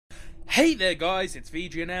Hey there guys, it's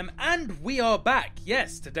VGNM and we are back.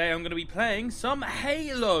 Yes, today I'm going to be playing some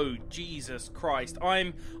Halo. Jesus Christ.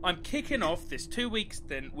 I'm kicking off this 2-week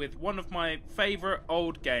stint with one of my favourite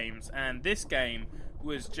old games, and this game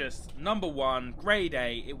was just number one, grade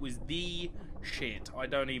A. It was the shit. I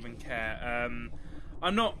don't even care.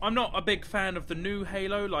 I'm not a big fan of the new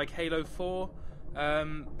Halo, like Halo 4,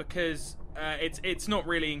 because it's not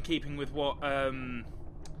really in keeping with what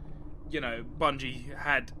you know, Bungie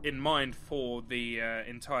had in mind for the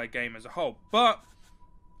entire game as a whole. But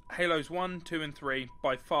Halos 1, 2 and 3,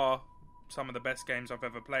 by far some of the best games I've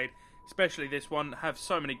ever played. Especially this one, have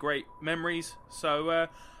so many great memories. So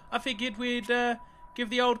I figured we'd give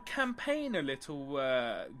the old campaign a little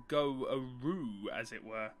go-a-roo, as it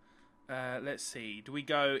were. Let's see, do we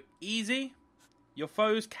go easy? Your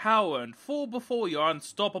foes cower and fall before your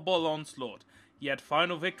unstoppable onslaught. Yet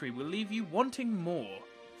final victory will leave you wanting more.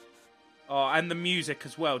 Oh, and the music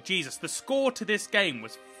as well. Jesus, the score to this game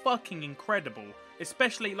was fucking incredible.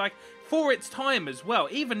 Especially, like, for its time as well.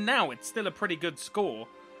 Even now, it's still a pretty good score.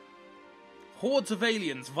 Hordes of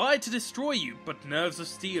aliens vie to destroy you, but nerves of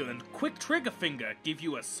steel and quick trigger finger give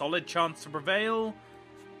you a solid chance to prevail.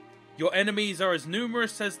 Your enemies are as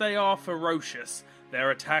numerous as they are ferocious. Their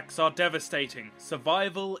attacks are devastating.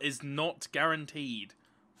 Survival is not guaranteed.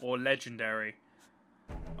 Or legendary.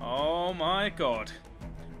 Oh my god.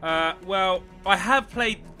 Well, I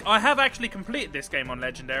have actually completed this game on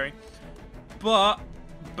Legendary, but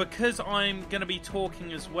because I'm going to be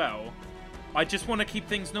talking as well, I just want to keep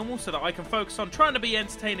things normal so that I can focus on trying to be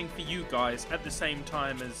entertaining for you guys at the same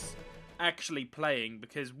time as actually playing,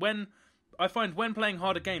 because when playing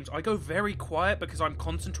harder games, I go very quiet because I'm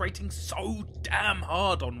concentrating so damn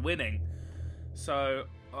hard on winning. So,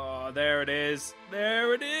 there it is.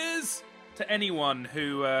 There it is! To anyone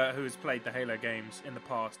who has played the Halo games in the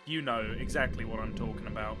past, you know exactly what I'm talking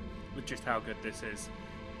about with just how good this is.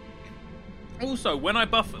 Also, when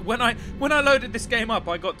I loaded this game up,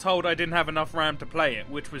 I got told I didn't have enough RAM to play it,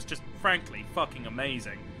 which was just frankly fucking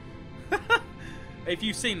amazing. If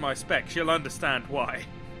you've seen my specs, you'll understand why.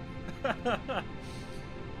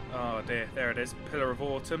 Oh dear, there it is, Pillar of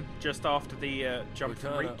Autumn, just after the jump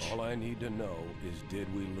from reach. All I need to know is,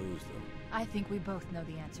 did we lose them? I think we both know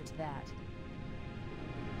the answer to that.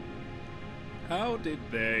 How did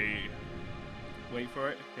they? Wait for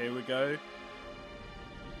it. Here we go.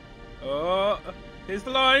 Oh, here's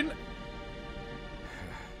the line.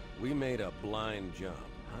 We made a blind jump.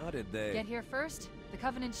 How did they get here first? The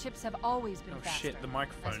Covenant ships have always been faster. Oh shit, the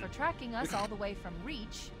microphone. As for tracking us all the way from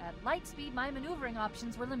Reach, at light speed my maneuvering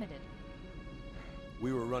options were limited.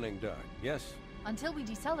 We were running dark, yes? Until we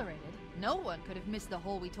decelerated, no one could have missed the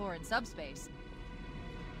hole we tore in subspace.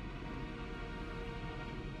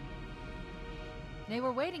 They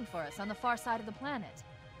were waiting for us on the far side of the planet.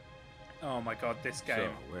 Oh my god, this game. So,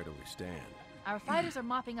 where do we stand? Our fighters are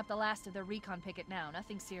mopping up the last of their recon picket now,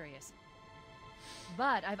 nothing serious.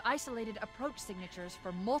 But I've isolated approach signatures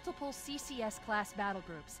for multiple CCS-class battle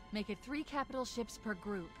groups. Make it 3 capital ships per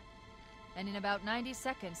group. And in about 90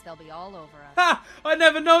 seconds, they'll be all over us. Ha! I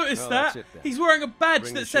never noticed Well, that! He's wearing a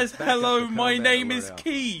badge that says, "Hello, my name is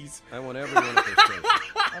Keys." I want everyone at the station.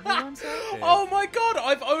 Everyone, sir? Oh my god,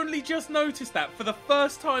 I've only just noticed that for the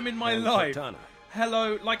first time in my life. Cortana.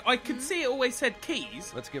 Hello, like, I could see it always said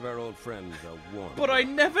Keys. Let's give our old friends a warm. But I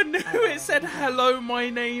never knew it said, "Hello, my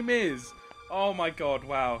name is." Oh my god,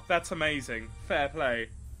 wow, that's amazing. Fair play.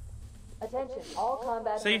 Attention, all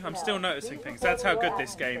combat See, I'm still noticing things. That's how good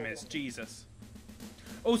this game is. Jesus.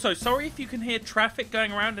 Also, sorry if you can hear traffic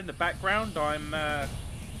going around in the background.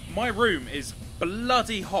 My room is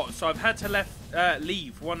bloody hot, so I've had to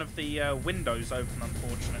leave one of the windows open,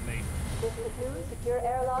 unfortunately. But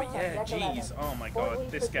yeah, jeez, oh my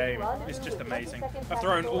god, this game is just amazing. I've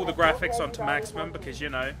thrown all the graphics onto maximum because, you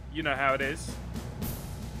know how it is.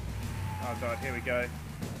 Oh god, here we go.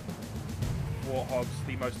 Warthog's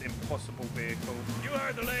the most impossible vehicle. You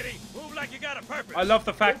heard the lady. Move like you got a purpose. I love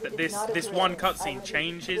the fact that this one cutscene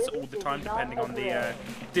changes all the time depending on the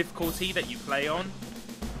difficulty that you play on.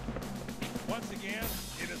 Once again,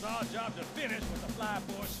 it is our job to finish what the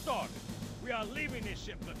flyboys started. We are leaving this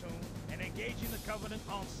ship platoon and engaging the Covenant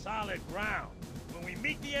on solid ground. When we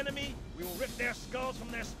meet the enemy, we will rip their skulls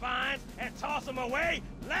from their spines and toss them away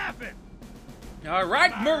laughing. All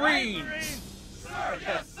right, Marines. Right, Marines? Sir,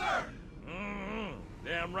 yes, sir.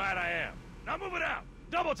 Damn right I am. Now move it out.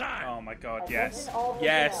 Double time. Oh my god, yes.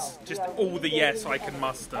 Yes. Just all the yes I can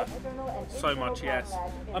muster. So much yes.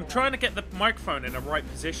 I'm trying to get the microphone in the right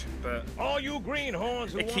position, but all you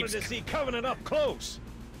greenhorns who wanted to see Covenant up close,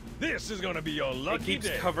 this is going to be your lucky day. It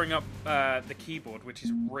keeps covering up the keyboard, which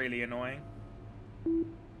is really annoying.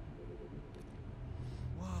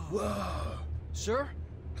 Whoa. Sir?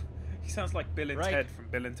 He sounds like Bill and Right. Ted from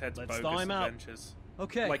Bill and Ted's Let's Bogus thaw him out. Adventures.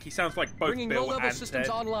 Okay. Like, he sounds like both Bringing Bill low-level and systems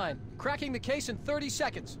Ted. online. Cracking the case in 30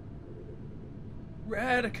 seconds.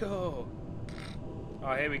 Radical.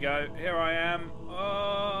 Oh, here we go. Here I am.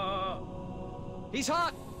 Oh. He's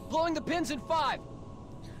hot. Blowing the pins in 5.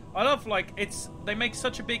 I love, like, they make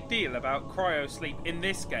such a big deal about cryo sleep in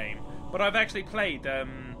this game, but I've actually played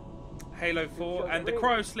Halo 4, and the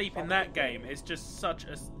cryo sleep in that game is just such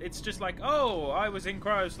a... It's just like, oh, I was in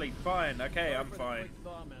cryo sleep, fine, okay, I'm fine.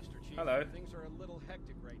 Hello. Things are a little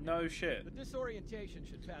hectic right No shit. The disorientation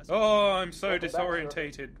should pass. Oh, I'm so Welcome back, sir.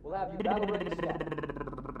 disorientated. We'll have you battle ready staff.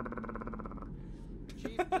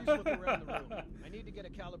 Chief, please look around the room. I need to get a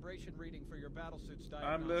calibration reading for your battlesuit's diagnostics.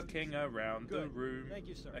 I'm looking around the Good. room. Thank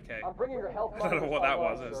you, sir. Okay. I'm bringing your health I don't know what that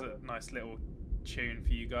was. monitors It was online, a nice little tune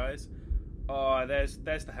for you guys. Oh, there's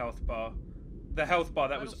the health bar. The health bar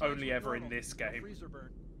that was Vital signs only were ever in normal. this No game. freezer burn.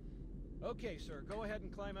 Okay, sir. Go ahead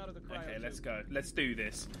and climb out of the cryo Okay, let's tube. go. Let's do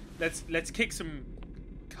this. Let's kick some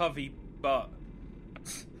covey butt.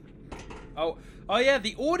 Oh yeah,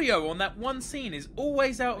 the audio on that one scene is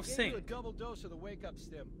always out of I gave you a sync. double dose of the wake-up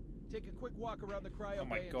stim. Take a quick walk around the cryo Oh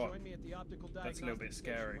my bay God. and join me at the optical That's a little bit diagnostics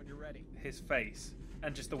station scary. when you're ready. His face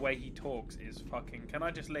and just the way he talks is fucking... Can I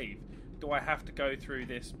just leave? Do I have to go through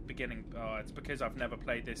this beginning? Oh, it's because I've never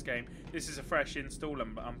played this game. This is a fresh install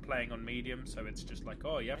and I'm playing on medium, so it's just like,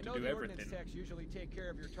 oh, you have I to know do the everything. ordnance techs usually take care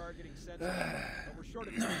of your targeting sensors, but we're short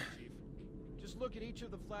of time, Chief. Just look at each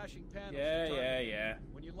of the flashing panels. Yeah, to target. yeah.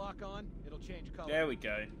 When you lock on, it'll change color. There we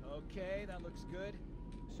go. Okay, that looks good.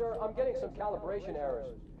 Sir, I'm getting some calibration errors.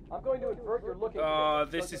 I'm going to invert your looking Oh,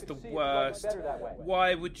 conditions this so is you the can see it much worst. better that way.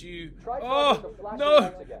 Why would you? Try targeting Oh the flashing no,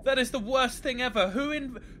 lights again. that is the worst thing ever.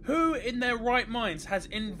 Who in their right minds has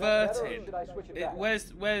better, or inverted? should I switch it back?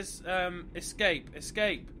 Where's escape?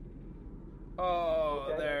 Oh,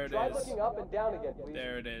 Okay, there it try is. looking up and down again, please.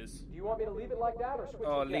 There it is. Do you want me to leave it like that or switch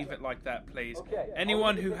Oh, it again? leave it like that, please. Okay.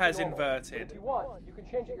 Anyone I'll who leave it has to normal. But inverted, if you want, you can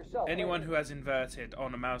change it yourself. anyone later. who has inverted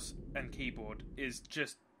on a mouse and keyboard is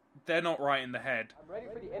just, they're not right in the head. I'm ready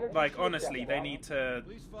for the energy Like, shield honestly, check, they Bob. need to...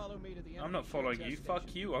 Please follow me to the I'm not energy following shield you. test Fuck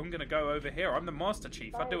station. you. I'm gonna go over here. I'm the Master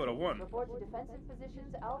Chief. I do what I want. Report to defensive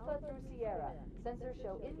positions Alpha through Sierra. Sensors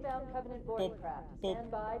show inbound Covenant Boop, boarding craft. boop,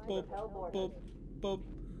 Stand by to boop, repel boarders. boop, boop.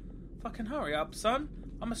 Fucking hurry up, son.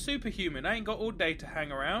 I'm a superhuman. I ain't got all day to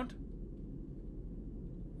hang around.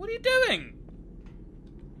 What are you doing?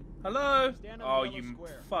 Hello? Stand Oh, on the yellow you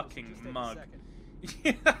square. fucking This will just take a mug. second.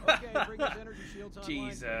 Okay, bring those energy shields online,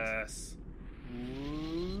 please. Jesus.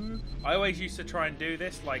 Ooh. I always used to try and do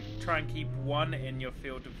this, like try and keep one in your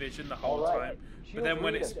field of vision the whole All right. time. But Shields then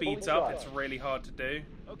when read it and speeds fully up, charged. it's really hard to do.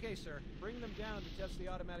 Okay, sir. Bring them down to test the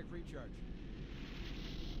automatic recharge.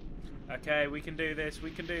 Okay, we can do this.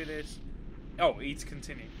 We can do this. Oh, eats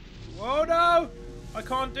continue. Whoa, no! I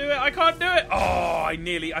can't do it. I can't do it. Oh, I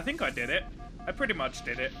think I did it. I pretty much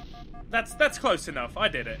did it. That's close enough. I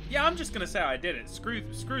did it. Yeah, I'm just gonna say I did it. Screw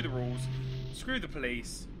the rules. Screw the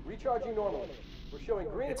police. Recharging normally. We're showing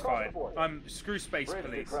green It's across fine. the board. I'm screw space Bridge to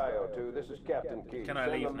police. Cryo 2, this is Captain Key. Can I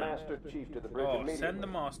Send leave the now? Master Chief to the bridge Oh, immediately. send the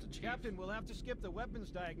Master Chief. Captain, we'll have to skip the weapons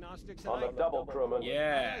diagnostics. On the double, crewman.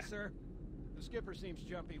 Yeah. Aye, sir. The skipper seems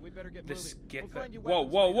jumpy. We better get The moving. skipper. We'll find you Whoa,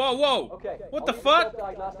 weapons whoa, later. whoa, whoa! Okay. What I'll the leave fuck?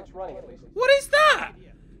 self-diagnostics running at least. What is that?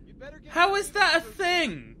 You better get How is that a moving.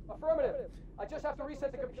 thing? Affirmative. I just have to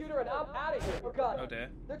reset the computer and I'm out of here. Oh God. Oh dear.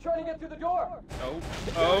 They're trying to get through the door.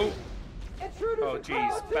 Oh. Intruders. Oh in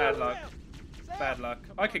jeez, Cryo 2. bad luck. Bad luck.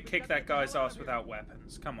 I could kick that guy's ass without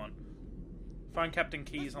weapons. Come on. Find Captain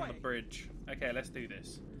Keys on the bridge. Okay, let's do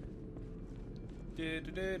this.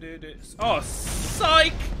 Oh,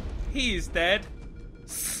 psych! He is dead.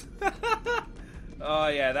 Oh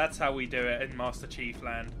yeah, that's how we do it in Master Chief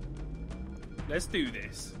Land. Let's do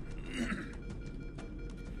this.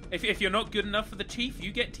 If you're not good enough for the Chief,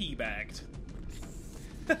 you get teabagged.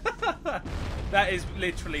 That is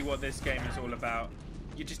literally what this game is all about.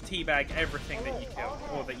 You just teabag everything that you kill,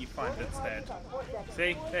 or that you find that's dead.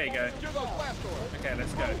 See? There you go. Okay,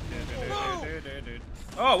 let's go.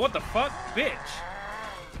 Oh, what the fuck? Bitch!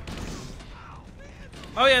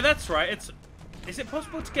 Oh yeah, that's right. Is it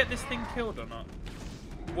possible to get this thing killed or not?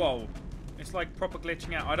 Whoa. It's like proper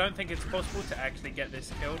glitching out. I don't think it's possible to actually get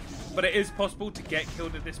this killed. But it is possible to get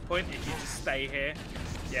killed at this point if you just stay here.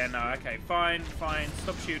 Yeah, no, okay. Fine, fine.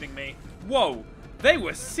 Stop shooting me. Whoa! They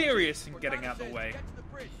were serious in getting out the way.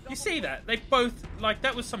 You see that? They both, like,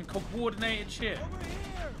 that was some coordinated shit.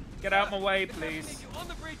 Get out my way, please.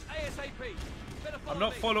 I'm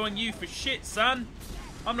not following you for shit, son.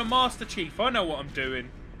 I'm the Master Chief. I know what I'm doing.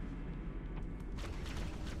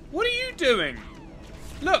 What are you doing?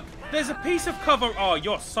 Look, There's a piece of cover. Oh,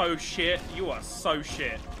 you're so shit. You are so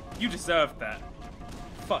shit. You deserved that.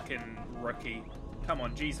 Fucking rookie. Come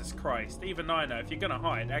on, Jesus Christ. Even I know, if you're gonna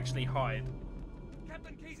hide, actually hide.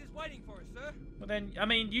 Captain Keyes is waiting for us, sir. Well then, I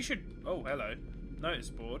mean, you should... Oh, hello. Notice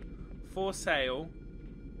board. For sale.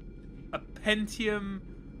 A Pentium...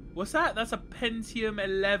 What's that? That's a Pentium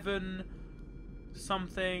 11...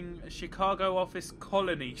 something... Chicago office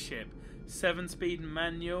colony ship. 7-speed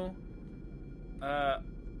manual.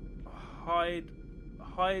 Hide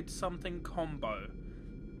something combo.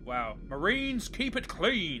 Wow. Marines, keep it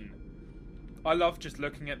clean! I love just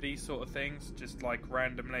looking at these sort of things. Just like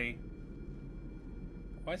randomly...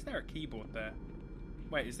 Why is there a keyboard there?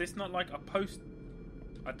 Wait, is this not like a post...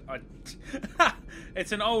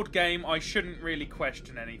 It's an old game. I shouldn't really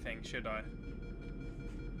question anything, should I?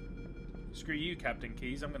 Screw you, Captain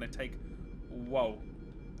Keyes. I'm going to take... Whoa.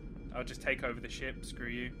 I'll just take over the ship. Screw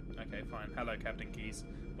you. Okay, fine. Hello, Captain Keyes.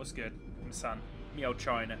 What's good? I'm son. Me old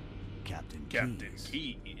China. Captain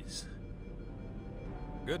Keyes.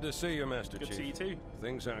 Good to see you, Master Chief. Good to see you too.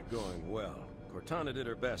 Things aren't going well. Cortana did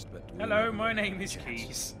her best, but... Hello, my name is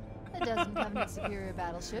Keyes. A dozen Covenant superior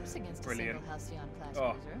battleships against Brilliant. a single Halcyon-class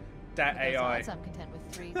Oh, cruiser. that With those AI. odds, I'm content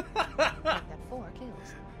with 3. Make that 4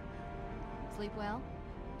 kills. Sleep well?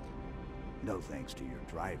 No thanks to your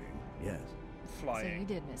driving, yes. Flying. So you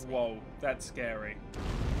did miss me. Whoa, that's scary.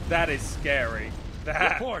 That is scary.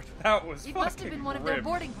 That was It fucking must have been one of their grim.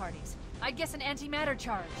 boarding parties. I guess an antimatter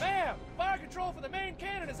charge. Ma'am, fire control for the main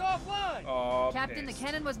cannon is offline. Oh, Captain, the pissed.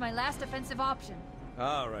 cannon was my last offensive option.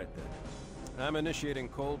 All right, then. I'm initiating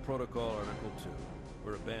Cold Protocol Article 2.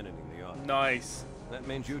 We're abandoning the Autumn. Nice. That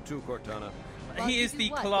means you too, Cortana. Well, He you is do the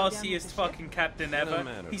what, go down with classiest the ship? fucking captain Doesn't ever.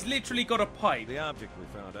 matter, He's though. literally got a pipe. The object we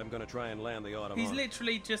found, I'm going to try and land the Autumn He's on.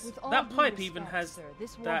 literally just... With all That due pipe respect, even has sir,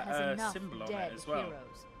 this war that has enough symbol on dead it as well. heroes.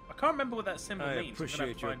 I can't remember what that symbol I means. We're gonna have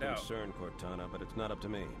appreciate to your find out. concern, Cortana, but it's not up to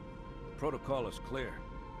me. Protocol is clear.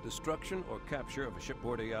 Destruction or capture of a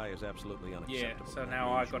shipboard AI is absolutely Yeah, unacceptable. so That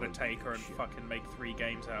now means I gotta you will take leave her the and ship. fucking make 3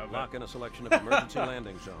 games out of Lock it. in a selection of emergency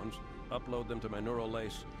landing zones, upload them to my neural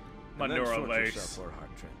lace, My and then neural sort lace. yourself for a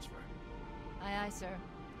heart transfer. Aye, aye, sir.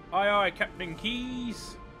 Aye, aye, Captain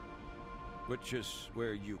Keyes. Which is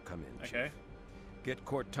where you come in, Chief. Okay. Get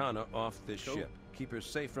Cortana off this Cool. ship. Keep her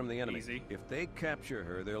safe from the enemy. Easy. If they capture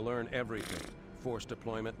her, they'll learn everything. Force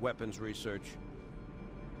deployment, weapons research,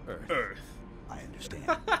 Earth. Earth. I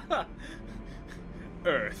understand.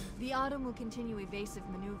 Earth. The Autumn will continue evasive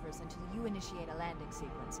maneuvers until you initiate a landing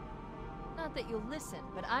sequence. Not that you'll listen,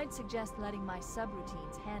 but I'd suggest letting my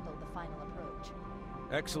subroutines handle the final approach.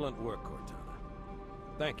 Excellent work, Cortana.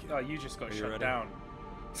 Thank you. Oh, you just got Are you shut ready? down.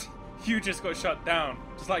 You just got shut down.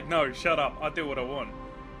 Just like, no, shut up. I'll do what I want.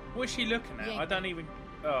 What's she looking at? I don't even...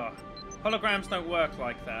 holograms don't work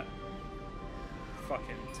like that.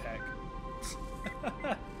 Fucking tech.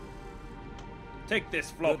 Take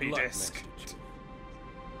this floppy Good luck, disk.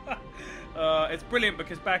 Master Chief. It's brilliant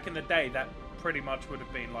because back in the day, that pretty much would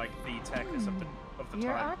have been like the tech of the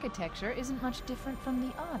Your time. architecture isn't much different from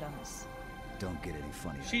the Autumn's. Don't get any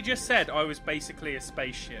funny She ideas. just said I was basically a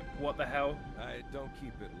spaceship. What the hell? I don't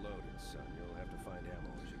keep it loaded, son. You'll have to find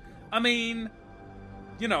ammo as you go. I mean,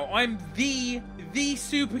 you know, I'm the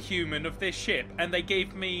superhuman of this ship, and they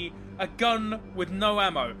gave me a gun with no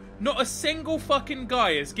ammo. Not a single fucking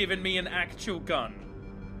guy has given me an actual gun.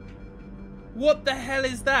 What the hell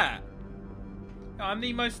is that? I'm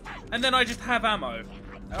the most... And then I just have ammo.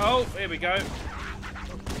 Oh, here we go.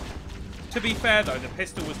 To be fair, though, the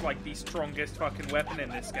pistol was like the strongest fucking weapon in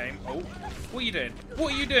this game. Oh, what are you doing?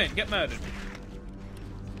 What are you doing? Get murdered.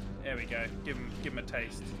 There we go. Give him a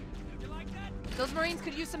taste. Those Marines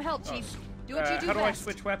could use some help, Chief. Do what you do How do I best.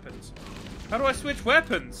 switch weapons? How do I switch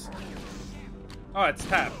weapons? Oh, it's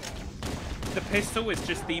tab. The pistol is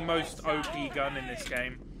just the most OP gun in this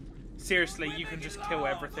game. Seriously, you can just kill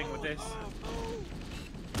everything with this.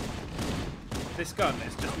 This gun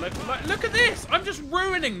is just... Look at this! I'm just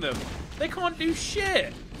ruining them! They can't do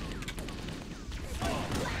shit!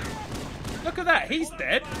 Look at that, he's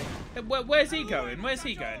dead. Where's he going? Where's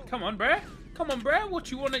he going? Come on, bruh. Come on, bruh.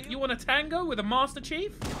 What, you want to tango with a Master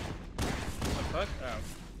Chief? What the fuck? Oh.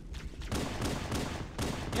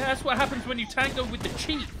 Yeah, that's what happens when you tango with the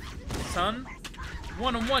Chief, son.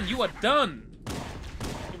 1-on-1, you are done.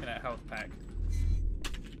 Give me that health pack.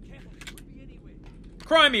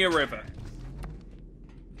 Cry me a river.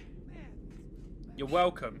 You're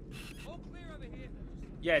welcome.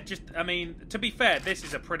 Yeah, just, I mean, to be fair, this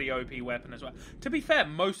is a pretty OP weapon as well. To be fair,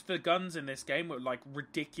 most of the guns in this game were, like,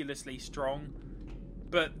 ridiculously strong.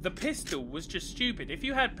 But the pistol was just stupid. If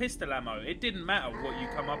you had pistol ammo, it didn't matter what you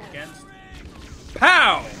come up against.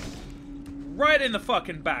 Pow! Right in the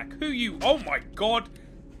fucking back. Who you? Oh my god.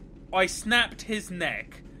 I snapped his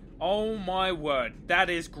neck. Oh my word. That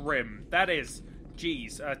is grim. That is...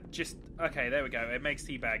 Jeez. Just... Okay, there we go. It makes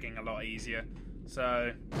teabagging a lot easier.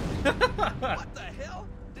 So... What the hell?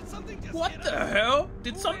 Did something just What hit the us? hell?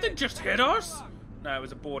 Did something just hit us? No, it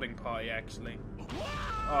was a boarding party, actually.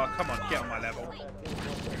 Oh, come on. Get on my level.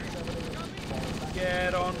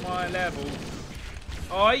 Get on my level.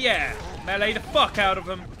 Oh, yeah. Melee the fuck out of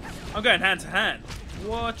them. I'm going hand to hand.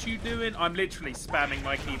 What you doing? I'm literally spamming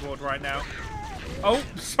my keyboard right now. Oh,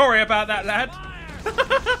 sorry about that, lad.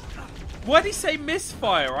 Why'd he say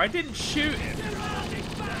misfire? I didn't shoot him.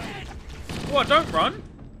 What, don't run?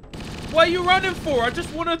 What are you running for? I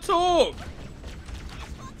just want to talk.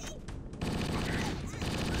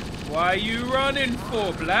 Why are you running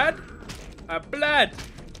for, Blad? Blad.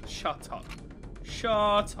 Shut up.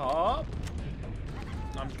 Shut up.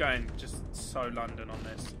 I'm going just so London on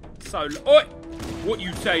this. So... Oi! What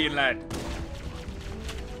you saying, lad?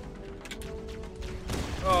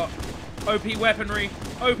 Oh. OP weaponry.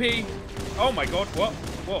 OP. Oh my god, what?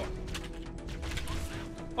 What?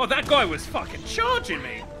 Oh, that guy was fucking charging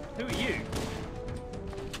me. Who are you?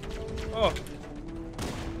 Oh.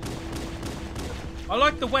 I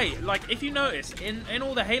like the way, like, if you notice, in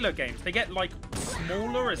all the Halo games, they get, like,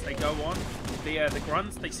 smaller as they go on. The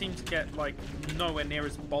grunts, they seem to get, like, nowhere near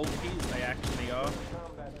as bulky as they actually are.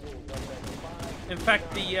 In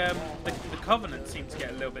fact, the Covenant seems to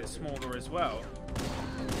get a little bit smaller as well.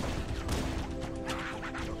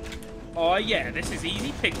 Oh, yeah, this is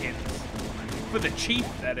easy pickings. For the Chief,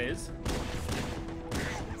 that is.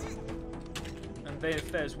 And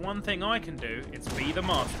if there's one thing I can do, it's be the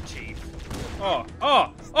Master Chief. Oh,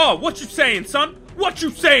 what you saying, son? What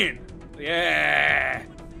you saying? Yeah.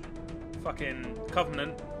 Fucking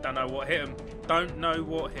Covenant. Don't know what hit him. Don't know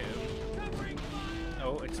what hit him.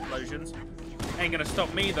 Oh, explosions. Ain't gonna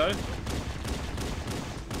stop me, though.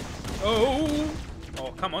 Oh.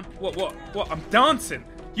 Oh, come on. What? I'm dancing.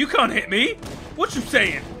 You can't hit me. What you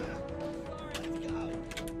saying?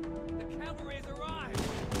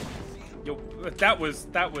 Yo, that was,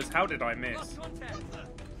 how did I miss?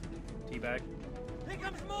 Teabag. Here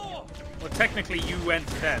comes more. Well, technically you went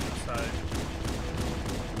then, so...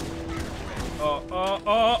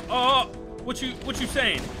 Oh! What you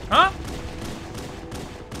saying? Huh?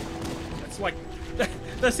 It's like...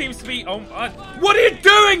 there seems to be... what are you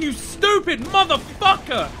doing, you stupid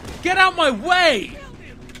motherfucker? Get out my way!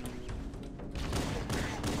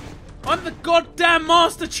 I'm the goddamn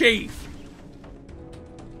Master Chief!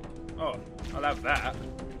 Oh, I'll have that.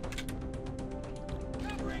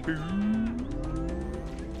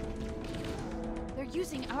 They're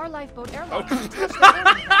using our lifeboat airlock to attach the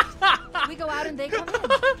boarding pass. We go out and they come in.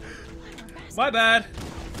 My bad.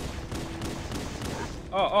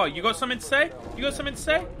 Oh, you got something to say? You got something to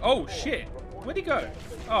say? Oh, shit. Where'd he go?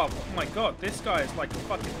 Oh, my God. This guy is like a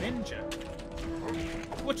fucking ninja.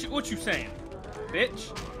 What you saying?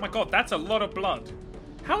 Bitch? My God, that's a lot of blood.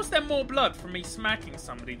 How is there more blood from me smacking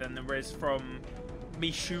somebody than there is from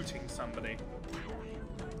me shooting somebody?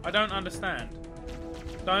 I don't understand.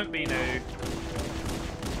 Don't be new.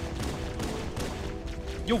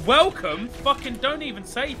 You're welcome. Fucking don't even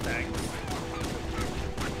say thanks.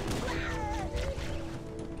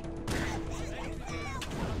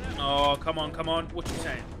 Oh, come on. What you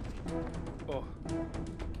saying? Oh.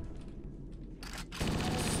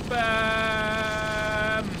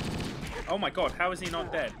 Spam! Oh my God, how is he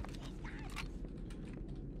not dead?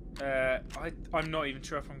 I'm not even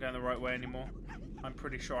sure if I'm going the right way anymore. I'm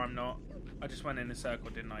pretty sure I'm not. I just went in a circle,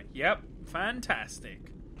 didn't I? Yep, fantastic.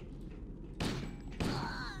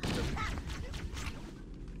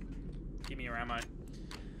 Give me your ammo.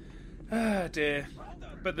 Ah, dear.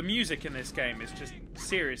 But the music in this game is just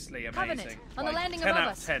seriously amazing. Covenant, on the Like, landing 10 above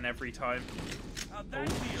out us. of 10 every time. Oh,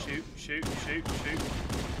 shoot.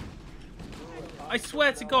 I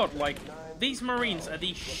swear to God, like, these Marines are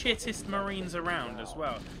the shittest Marines around as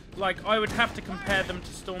well. Like, I would have to compare them to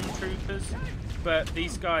Stormtroopers, but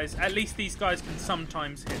these guys, at least these guys can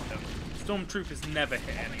sometimes hit them. Stormtroopers never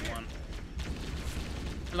hit anyone.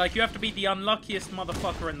 Like, you have to be the unluckiest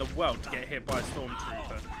motherfucker in the world to get hit by a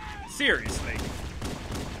Stormtrooper. Seriously.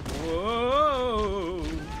 Whoa.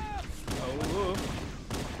 Oh.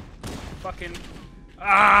 Fucking...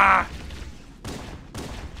 Ah!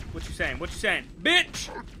 What you saying? Bitch!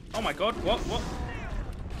 Oh my God, what?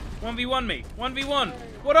 1v1 me. 1v1.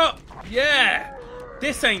 What up? Yeah!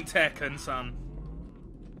 This ain't Tekken, son.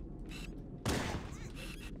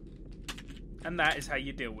 And that is how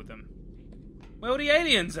you deal with them. Where are the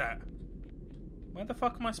aliens at? Where the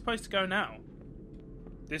fuck am I supposed to go now?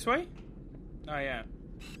 This way? Oh, yeah.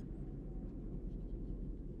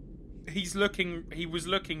 He was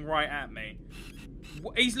looking right at me.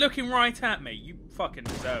 He's looking right at me. You fucking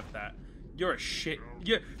deserve that. You're a shit.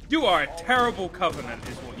 You are a terrible Covenant,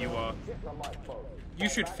 is what you are. You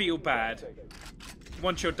should feel bad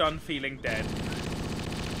once you're done feeling dead.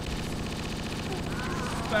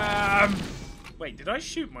 Wait, did I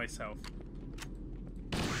shoot myself?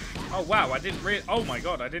 Oh wow, I didn't oh my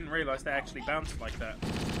god, I didn't realise they actually bounced like that.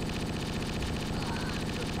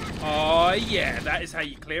 Oh yeah, that is how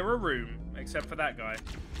you clear a room. Except for that guy.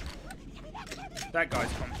 That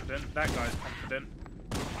guy's confident. That guy's confident.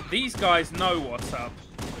 These guys know what's up.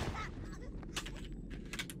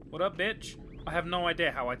 What up, bitch? I have no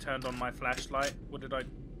idea how I turned on my flashlight. What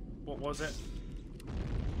was it?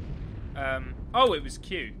 Oh, it was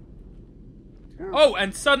Q. Oh,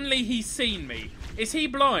 and suddenly he's seen me. Is he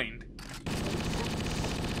blind?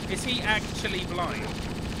 Is he actually blind?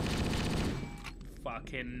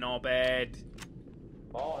 Fucking knobhead.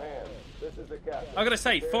 All hands. This is the captain. I gotta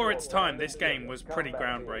say, for its time, this game was pretty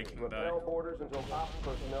groundbreaking, though. Borders until ops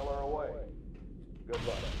personnel are away. Good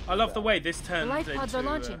luck. I love the way this The turned life pods into...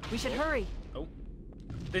 are launching. We should hurry. Oh.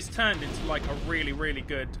 This turned into like a really, really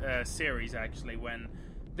good series, actually, when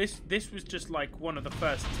this was just like one of the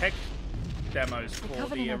first tech demos for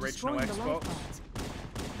the original Xbox.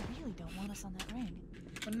 They really don't want us on that ring.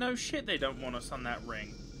 But no shit, they don't want us on that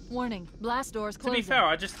ring. Warning, blast doors To closing. be fair,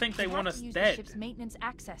 I just think they You want have us to use dead. The ship's maintenance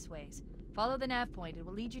access ways. Follow the nav point. It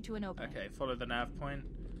will lead you to an opening. Okay, follow the nav point.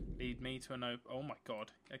 Lead me to an oh my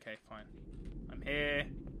god. Okay, fine. I'm here.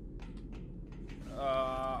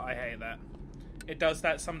 I hate that. It does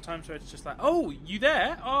that sometimes where it's just like, oh, you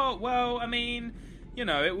there? Oh, well, I mean, you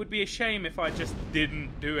know, it would be a shame if I just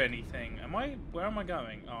didn't do anything. Where am I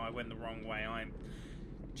going? Oh, I went the wrong way.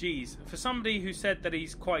 Jeez, for somebody who said that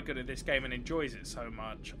he's quite good at this game and enjoys it so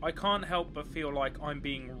much, I can't help but feel like I'm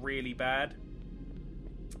being really bad.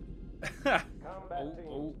 Okay,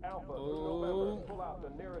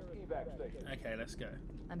 let's go.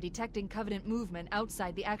 I'm detecting Covenant movement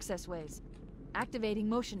outside the access ways. Activating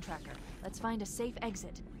motion tracker. Let's find a safe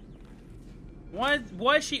exit. Why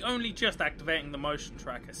is she only just activating the motion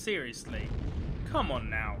tracker? Seriously. Come on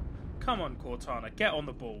now. Come on, Cortana. Get on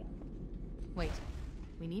the ball. Wait.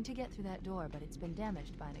 We need to get through that door, but it's been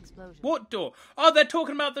damaged by an explosion. What door? Oh, they're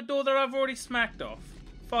talking about the door that I've already smacked off.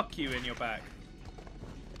 Fuck you in your back.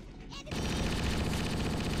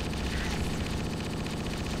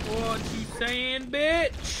 What you saying,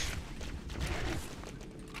 bitch?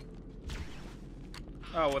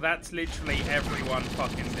 Oh, well, that's literally everyone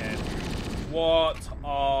fucking dead. What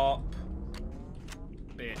up,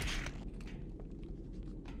 bitch?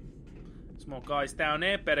 There's more guys down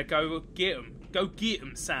there. Better go get them. Go get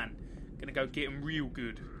them, son. Gonna go get them real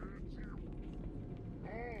good.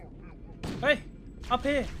 Hey, up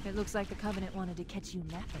here. It looks like the Covenant wanted to catch you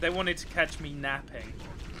napping. They wanted to catch me napping.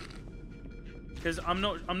 Because I'm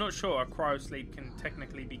not sure a cryosleep can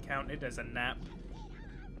technically be counted as a nap.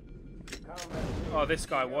 Oh, this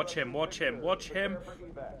guy, watch him, watch him, watch him.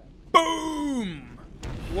 Boom!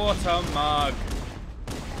 What a mug.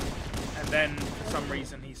 And then, for some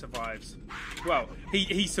reason, he survives. Well,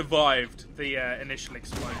 he survived the initial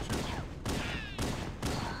explosion.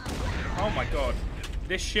 Oh my god.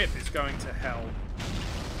 This ship is going to hell.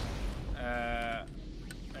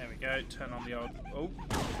 There we go. Turn on the old... Oh.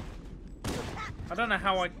 I don't know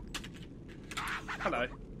how I... Hello.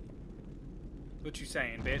 What you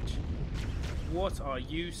saying, bitch? What are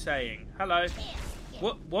you saying? Hello.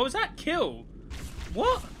 What was that? Kill?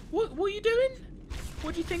 What? What are you doing?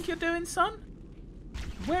 What do you think you're doing, son?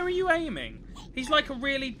 Where are you aiming? He's like a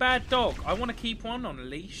really bad dog. I want to keep one on a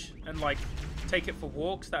leash and like take it for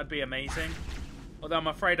walks. That'd be amazing. Although I'm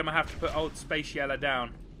afraid I'm gonna have to put old Space Yellow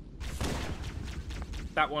down.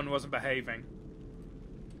 That one wasn't behaving.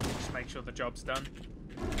 Just make sure the job's done.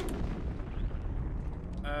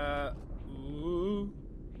 Ooh.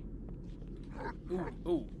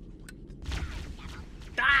 Ooh.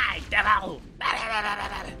 Die, devil!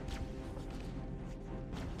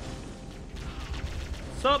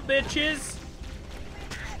 Sup, bitches?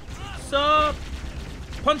 Sup?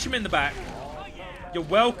 Punch him in the back. You're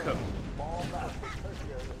welcome.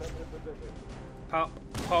 Pop,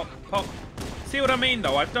 pop, pop. See what I mean,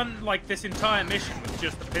 though? I've done, like, this entire mission with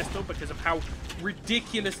just the pistol because of how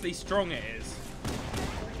ridiculously strong it is.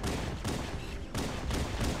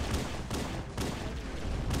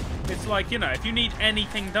 It's like, you know, if you need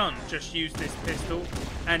anything done, just use this pistol,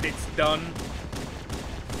 and it's done.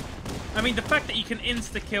 I mean, the fact that you can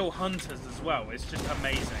insta-kill hunters as well is just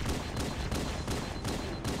amazing.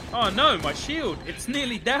 Oh no, my shield! It's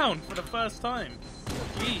nearly down for the first time.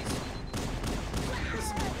 Jeez.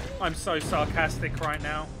 I'm so sarcastic right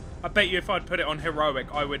now. I bet you if I'd put it on heroic,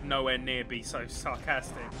 I would nowhere near be so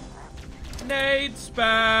sarcastic. Nade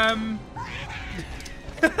spam!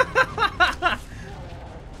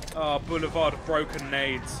 Oh, Boulevard of Broken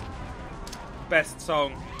Nades. Best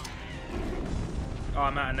song. Oh,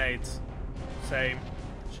 I'm out of nades. Same.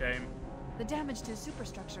 Shame. The damage to the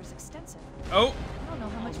superstructure is extensive. Oh! I don't know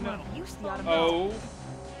how much more use the automobile. Oh!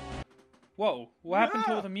 Whoa, what happened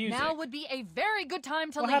to all the music? Now would be a very good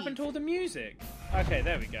time to What leave. happened to all the music? Okay,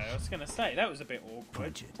 there we go. I was going to say, that was a bit awkward.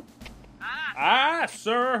 Punch it. Ah,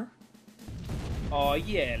 sir! Oh,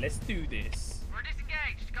 yeah, let's do this. We're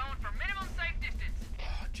disengaged, going for minimum safe distance.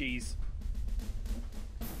 Oh, jeez.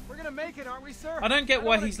 We're gonna make it, aren't we, sir? I don't get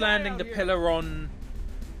why wanna he's die landing out the here. pillar on...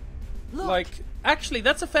 Look, Like, actually,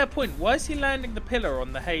 that's a fair point. Why is he landing the pillar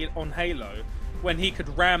on the on Halo when he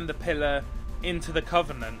could ram the pillar into the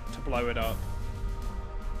Covenant to blow it up?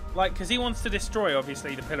 Like, because he wants to destroy,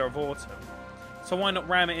 obviously, the Pillar of Autumn. So why not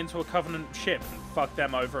ram it into a Covenant ship and fuck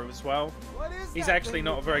them over as well? What is He's that actually thing,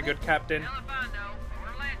 not a very good captain. Hell if I know,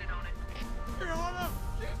 but we're landing on it. Your Honor,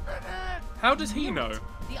 she's been hit! How does he know?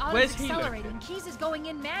 the auto's Where's he accelerating. looking? Keys is going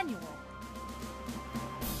in manual.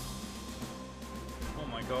 Oh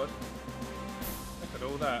my god. Look at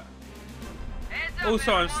all that. Heads up,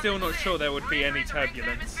 Also, I'm everyone, still not this is sure it. there would We're be entering any the Ring's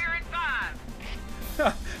turbulence. atmosphere in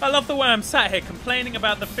 5. I love the way I'm sat here complaining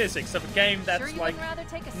about the physics of a game that's Sure you like wouldn't rather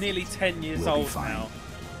take a nearly seat? 10 years We'll be old fine. now.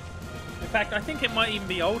 In fact, I think it might even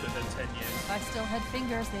be older than 10 years. If I still had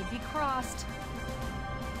fingers, they'd be crossed.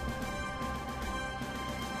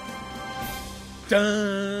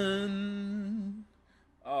 Dun!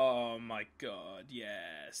 Oh my god,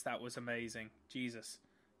 yes, that was amazing. Jesus.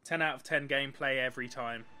 10 out of 10 gameplay every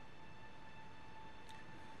time.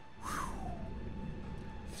 Whew.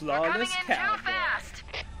 We're coming Flawless in too cowboy. fast.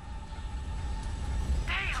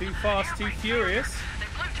 Damn, Too fast, too airbrake's furious. over. They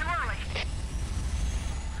flew too early.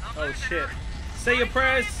 I'm Oh losing shit. her. Say your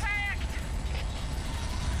prayers. Impact.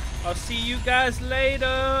 I'll see you guys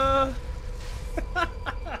later.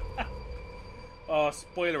 Oh,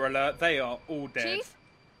 spoiler alert, they are all dead. Chief?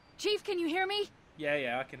 Chief, can you hear me?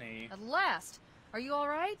 Yeah, I can hear you. At last. Are you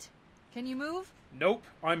alright? Can you move? Nope,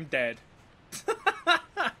 I'm dead.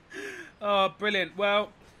 Oh, brilliant.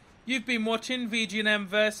 Well, you've been watching VGNM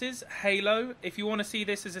versus Halo. If you want to see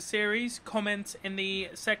this as a series, comment in the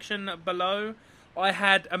section below. I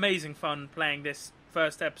had amazing fun playing this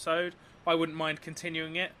first episode. I wouldn't mind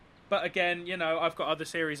continuing it. But again, you know, I've got other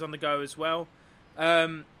series on the go as well.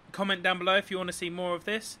 Comment down below if you want to see more of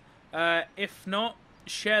this. If not,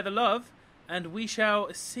 share the love. And we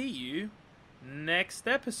shall see you next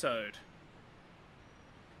episode.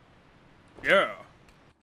 Yeah.